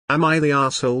Am I the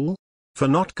asshole for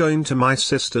not going to my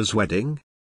sister's wedding?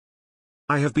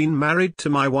 I have been married to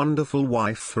my wonderful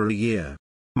wife for a year.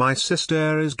 My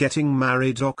sister is getting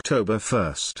married October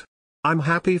 1st. I'm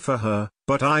happy for her,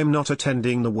 but I'm not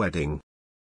attending the wedding.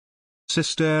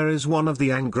 Sister is one of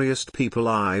the angriest people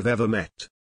I've ever met.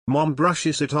 Mom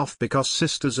brushes it off because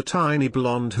sister's a tiny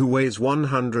blonde who weighs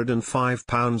 105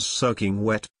 pounds soaking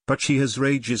wet, but she has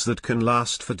rages that can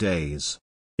last for days.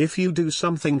 If you do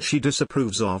something she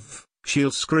disapproves of,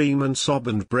 she'll scream and sob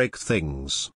and break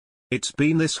things. It's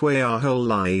been this way our whole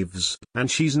lives, and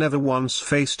she's never once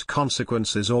faced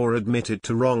consequences or admitted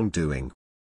to wrongdoing.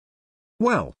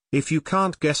 Well, if you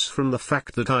can't guess from the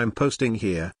fact that I'm posting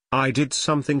here, I did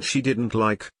something she didn't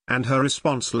like, and her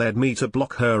response led me to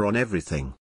block her on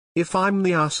everything. If I'm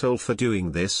the asshole for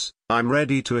doing this, I'm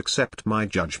ready to accept my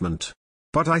judgment.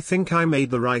 But I think I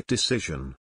made the right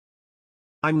decision.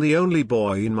 I'm the only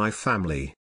boy in my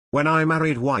family. When I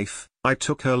married wife, I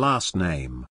took her last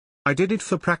name. I did it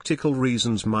for practical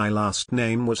reasons. My last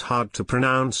name was hard to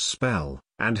pronounce spell,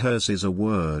 and hers is a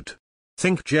word.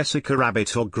 Think Jessica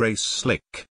Rabbit or Grace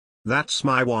Slick. That's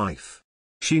my wife.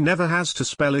 She never has to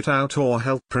spell it out or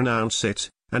help pronounce it,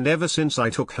 and ever since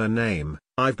I took her name,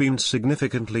 I've been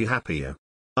significantly happier.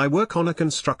 I work on a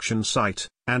construction site,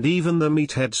 and even the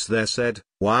meatheads there said,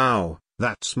 "Wow,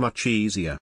 that's much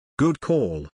easier. Good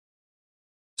call."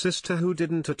 Sister who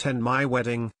didn't attend my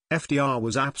wedding, FDR,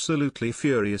 was absolutely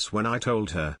furious when I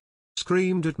told her.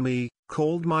 Screamed at me,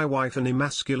 called my wife an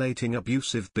emasculating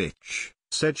abusive bitch,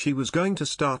 said she was going to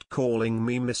start calling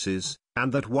me Mrs.,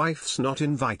 and that wife's not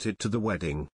invited to the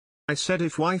wedding. I said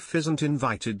if wife isn't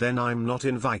invited then I'm not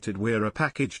invited, we're a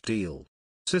package deal.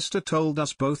 Sister told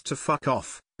us both to fuck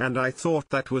off, and I thought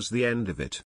that was the end of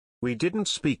it. We didn't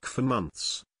speak for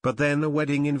months, but then a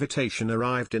wedding invitation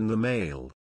arrived in the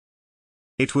mail.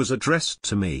 It was addressed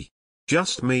to me.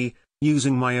 Just me,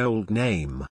 using my old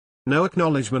name. No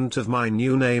acknowledgement of my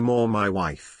new name or my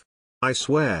wife. I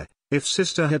swear, if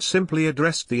sister had simply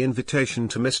addressed the invitation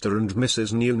to Mr. and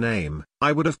Mrs. new name,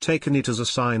 I would have taken it as a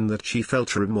sign that she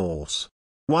felt remorse.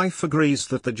 Wife agrees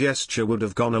that the gesture would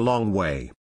have gone a long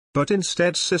way. But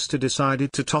instead sister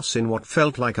decided to toss in what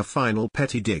felt like a final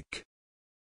petty dig.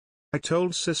 I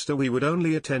told sister we would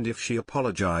only attend if she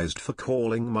apologized for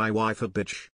calling my wife a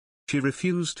bitch. She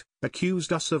refused,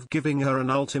 accused us of giving her an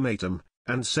ultimatum,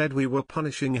 and said we were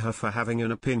punishing her for having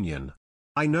an opinion.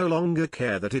 I no longer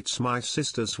care that it's my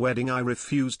sister's wedding. I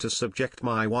refuse to subject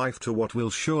my wife to what will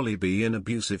surely be an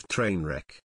abusive train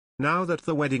wreck. Now that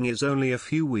the wedding is only a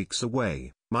few weeks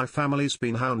away, my family's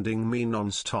been hounding me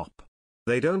non-stop.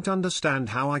 They don't understand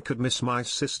how I could miss my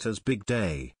sister's big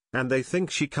day, and they think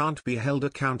she can't be held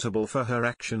accountable for her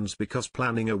actions because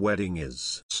planning a wedding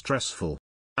is stressful.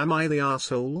 Am I the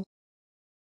asshole?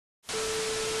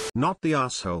 Not the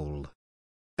asshole.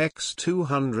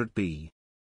 X200B.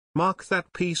 Mark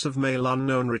that piece of mail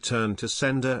unknown, return to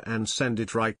sender and send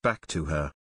it right back to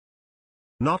her.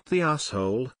 Not the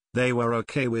asshole. They were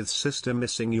okay with sister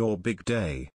missing your big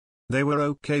day. They were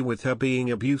okay with her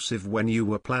being abusive when you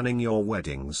were planning your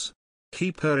weddings.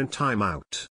 Keep her in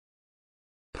timeout.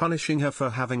 Punishing her for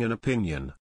having an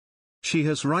opinion. She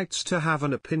has rights to have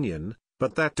an opinion,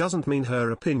 but that doesn't mean her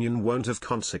opinion won't have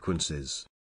consequences.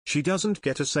 She doesn't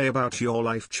get a say about your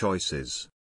life choices.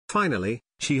 Finally,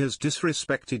 she has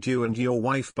disrespected you and your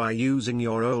wife by using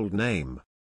your old name.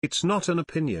 It's not an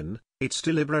opinion, it's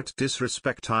deliberate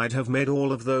disrespect. I'd have made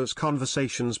all of those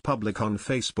conversations public on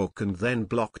Facebook and then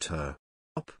blocked her.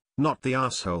 Not the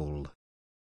asshole.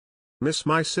 Miss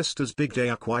my sister's big day.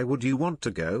 Why would you want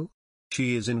to go?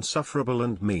 She is insufferable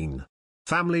and mean.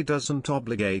 Family doesn't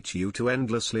obligate you to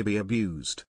endlessly be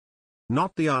abused.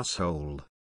 Not the asshole.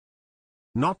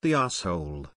 Not the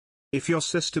asshole. If your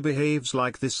sister behaves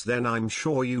like this, then I'm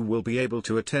sure you will be able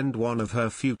to attend one of her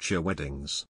future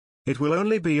weddings. It will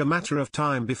only be a matter of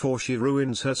time before she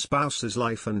ruins her spouse's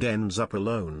life and ends up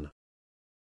alone.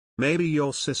 Maybe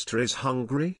your sister is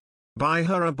hungry? Buy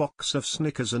her a box of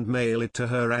Snickers and mail it to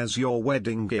her as your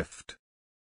wedding gift.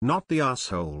 Not the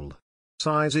asshole.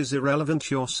 Size is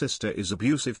irrelevant. Your sister is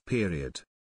abusive, period.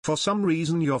 For some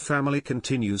reason your family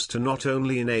continues to not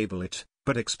only enable it,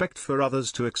 but expect for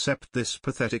others to accept this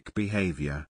pathetic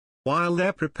behavior. While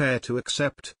they're prepared to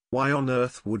accept, why on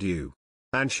earth would you?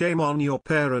 And shame on your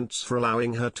parents for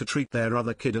allowing her to treat their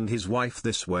other kid and his wife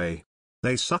this way.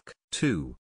 They suck,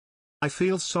 too. I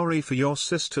feel sorry for your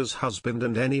sister's husband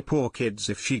and any poor kids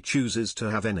if she chooses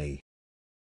to have any.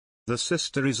 The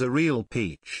sister is a real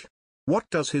peach. What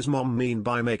does his mom mean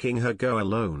by making her go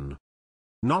alone?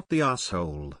 Not the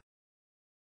asshole.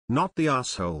 Not the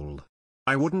asshole.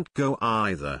 I wouldn't go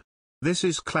either. This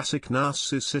is classic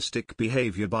narcissistic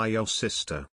behavior by your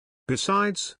sister.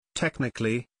 Besides,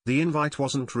 technically, the invite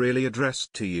wasn't really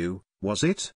addressed to you, was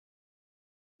it?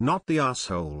 Not the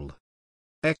asshole.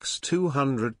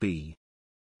 X200B.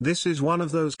 This is one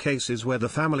of those cases where the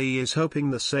family is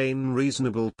hoping the sane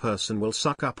reasonable person will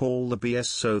suck up all the BS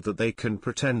so that they can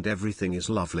pretend everything is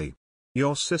lovely.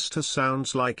 Your sister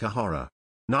sounds like a horror.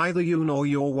 Neither you nor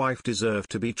your wife deserve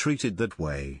to be treated that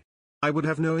way. I would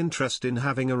have no interest in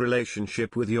having a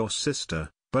relationship with your sister,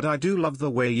 but I do love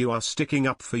the way you are sticking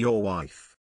up for your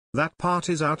wife. That part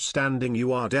is outstanding.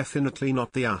 You are definitely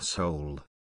not the asshole.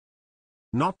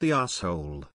 Not the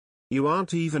asshole. You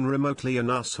aren't even remotely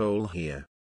an asshole here.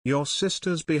 Your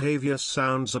sister's behavior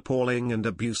sounds appalling and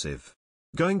abusive.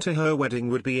 Going to her wedding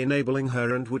would be enabling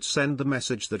her and would send the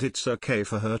message that it's okay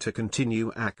for her to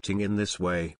continue acting in this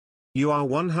way. You are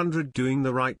 100 doing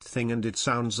the right thing, and it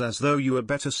sounds as though you are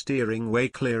better steering way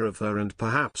clear of her and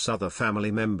perhaps other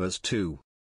family members too.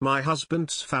 My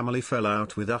husband's family fell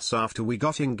out with us after we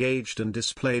got engaged and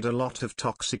displayed a lot of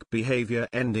toxic behavior,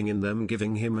 ending in them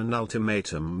giving him an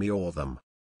ultimatum: me or them.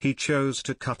 He chose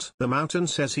to cut them out and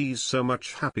says he's so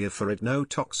much happier for it. No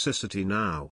toxicity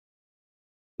now.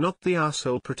 Not the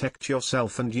asshole. Protect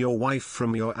yourself and your wife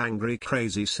from your angry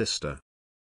crazy sister.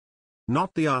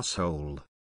 Not the asshole.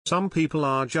 Some people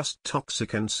are just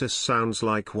toxic and sis sounds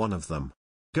like one of them.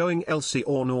 Going Elsie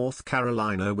or North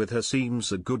Carolina with her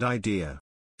seems a good idea.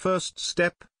 First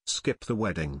step, skip the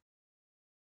wedding.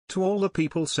 To all the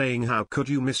people saying how could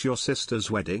you miss your sister's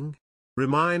wedding?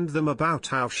 Remind them about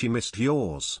how she missed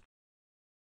yours.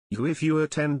 If you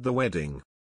attend the wedding,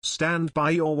 stand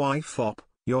by your wife.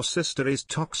 Your sister is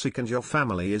toxic and your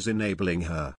family is enabling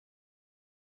her.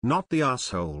 Not the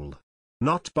asshole.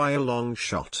 Not by a long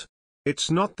shot.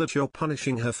 It's not that you're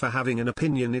punishing her for having an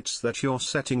opinion, it's that you're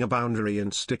setting a boundary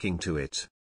and sticking to it.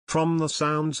 From the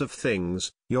sounds of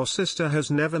things, your sister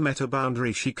has never met a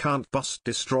boundary she can't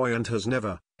destroy and has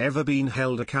never, ever been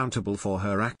held accountable for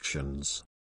her actions.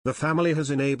 The family has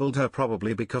enabled her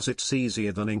probably because it's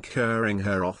easier than incurring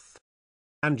her wrath.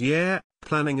 And yeah,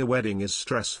 planning a wedding is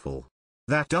stressful.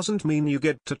 That doesn't mean you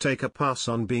get to take a pass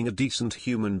on being a decent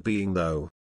human being though.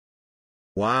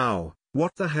 Wow,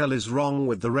 what the hell is wrong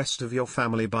with the rest of your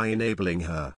family by enabling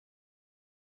her?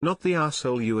 Not the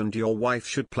asshole. You and your wife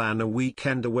should plan a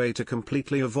weekend away to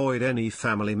completely avoid any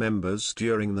family members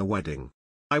during the wedding.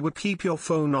 I would keep your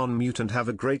phone on mute and have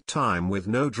a great time with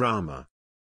no drama.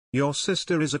 Your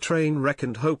sister is a train wreck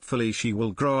and hopefully she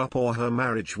will grow up or her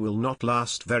marriage will not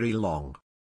last very long.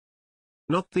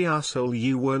 Not the asshole.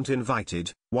 You weren't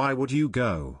invited, why would you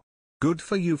go? Good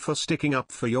for you for sticking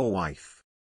up for your wife.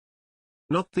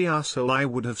 Not the asshole. I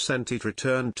would have sent it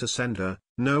returned to sender,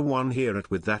 no one hear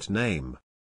it with that name.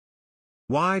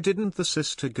 Why didn't the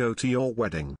sister go to your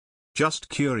wedding? Just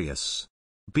curious.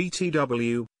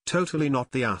 BTW, totally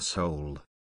not the asshole.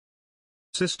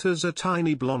 Sister's a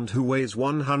tiny blonde who weighs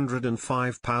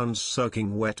 105 pounds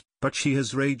soaking wet, but she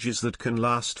has rages that can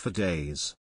last for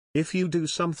days. If you do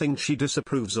something she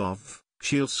disapproves of,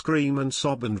 she'll scream and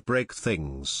sob and break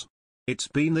things. It's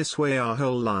been this way our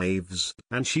whole lives,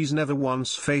 and she's never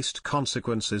once faced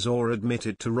consequences or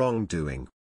admitted to wrongdoing.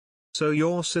 So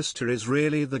your sister is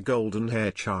really the golden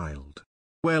hair child.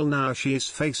 Well, now she is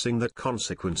facing the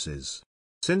consequences.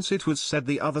 Since it was said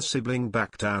the other sibling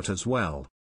backed out as well.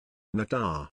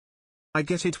 Nata. I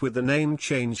get it with the name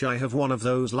change. I have one of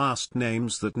those last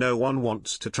names that no one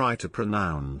wants to try to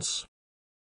pronounce.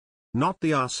 Not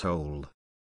the asshole.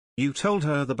 You told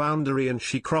her the boundary and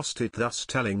she crossed it, thus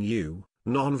telling you,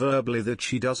 non-verbally, that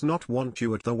she does not want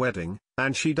you at the wedding,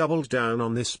 and she doubled down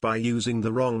on this by using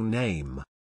the wrong name.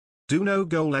 Do no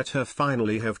go. Let her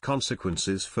finally have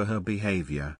consequences for her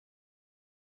behavior.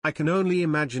 I can only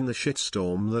imagine the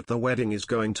shitstorm that the wedding is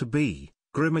going to be.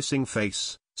 Grimacing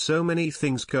face, so many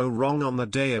things go wrong on the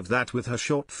day of that with her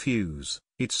short fuse.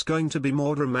 It's going to be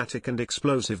more dramatic and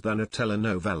explosive than a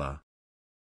telenovela.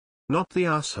 Not the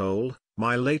asshole.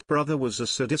 My late brother was a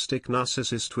sadistic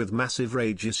narcissist with massive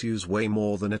rage issues, way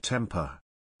more than a temper.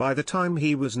 By the time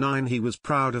he was 9, he was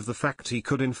proud of the fact he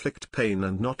could inflict pain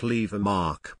and not leave a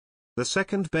mark. The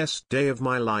second best day of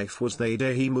my life was the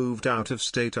day he moved out of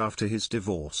state after his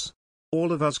divorce.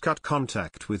 All of us cut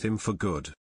contact with him for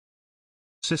good.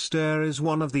 Sister is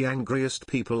one of the angriest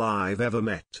people I've ever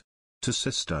met. To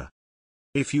sister.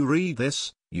 If you read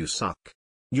this, you suck.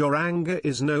 Your anger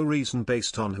is no reason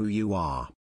based on who you are.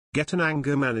 Get an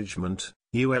anger management,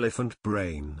 you elephant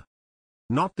brain.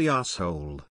 Not the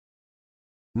asshole.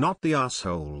 Not the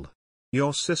asshole.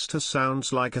 Your sister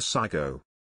sounds like a psycho.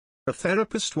 A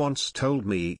therapist once told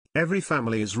me, every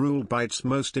family is ruled by its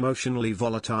most emotionally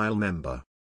volatile member.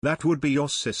 That would be your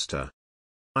sister.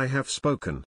 I have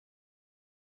spoken.